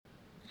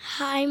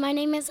Hi, my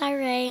name is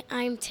Zyrae.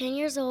 I'm 10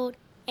 years old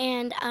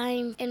and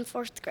I'm in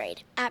fourth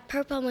grade at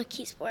Purple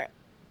McKeesport.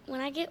 When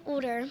I get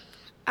older,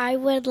 I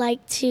would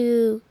like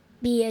to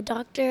be a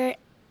doctor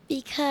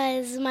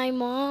because my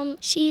mom,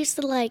 she used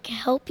to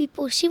help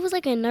people. She was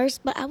like a nurse,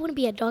 but I want to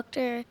be a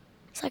doctor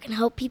so I can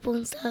help people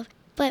and stuff.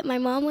 But my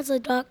mom was a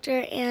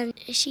doctor and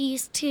she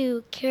used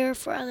to care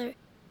for other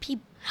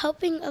people.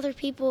 Helping other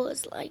people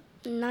is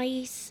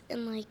nice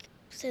and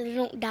so they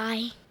don't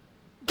die.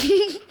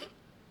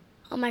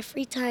 On my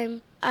free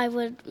time, I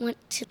would want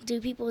to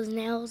do people's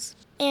nails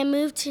and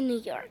move to New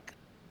York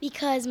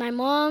because my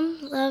mom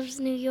loves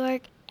New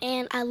York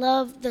and I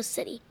love the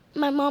city.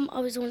 My mom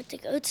always wanted to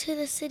go to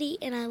the city,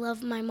 and I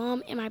love my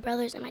mom and my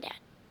brothers and my dad.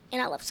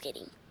 And I love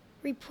skating.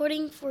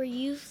 Reporting for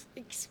Youth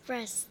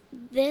Express,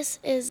 this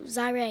is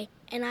Zyrae,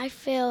 and I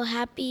feel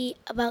happy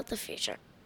about the future.